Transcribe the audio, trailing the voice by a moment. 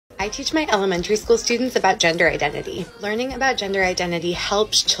I teach my elementary school students about gender identity. Learning about gender identity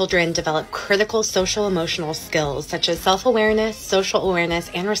helps children develop critical social-emotional skills such as self-awareness, social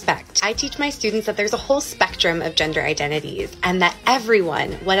awareness, and respect. I teach my students that there's a whole spectrum of gender identities and that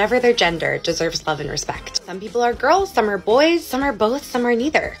everyone, whatever their gender, deserves love and respect. Some people are girls, some are boys, some are both, some are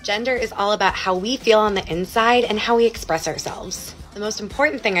neither. Gender is all about how we feel on the inside and how we express ourselves. The most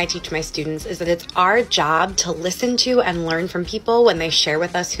important thing I teach my students is that it's our job to listen to and learn from people when they share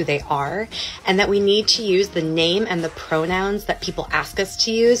with us who they are, and that we need to use the name and the pronouns that people ask us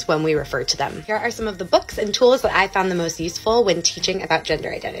to use when we refer to them. Here are some of the books and tools that I found the most useful when teaching about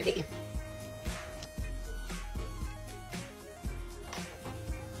gender identity.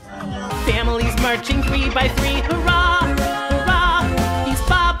 Families marching 3 by 3, hurrah, hurrah. These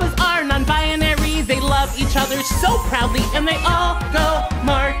papas are non-binary, they love each other so proudly, and they all go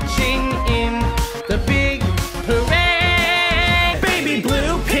marching in the big parade. Baby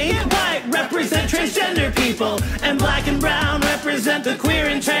blue, pink, white represent transgender people, and black and brown represent the queer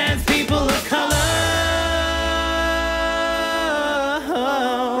and trans people of color.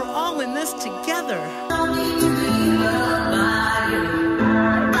 We're all in this together.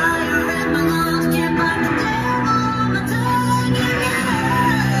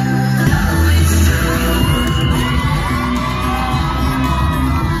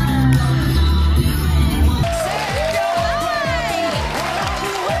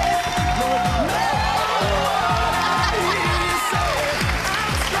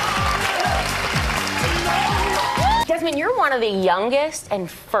 Jasmine, you're one of the youngest and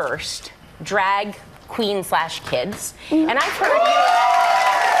first drag queen/kids, and I've heard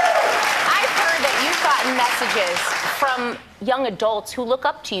that you've gotten messages from young adults who look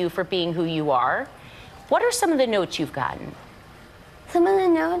up to you for being who you are. What are some of the notes you've gotten? Some of the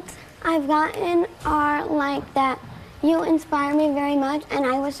notes I've gotten are like that you inspire me very much, and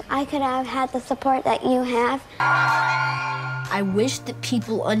I wish I could have had the support that you have. I wish that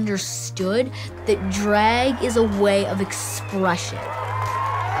people understood that drag is a way of expression.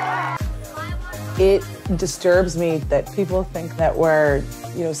 It disturbs me that people think that we're,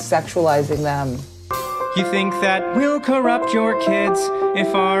 sexualizing them. You think that we'll corrupt your kids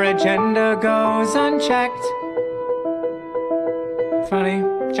if our agenda goes unchecked. Funny,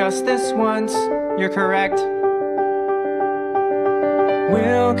 just this once, you're correct.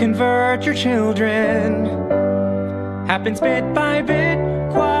 We'll convert your children. Happens bit by bit,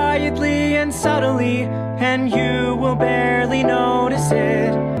 quietly and subtly, and you will barely notice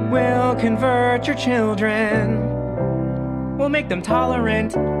it. We'll convert your children. We'll make them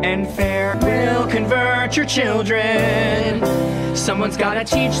tolerant and fair. We'll convert your children. Someone's gotta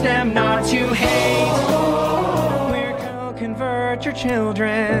teach them not to hate. We'll convert your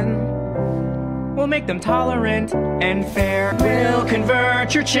children. We'll make them tolerant and fair. We'll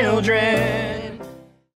convert your children.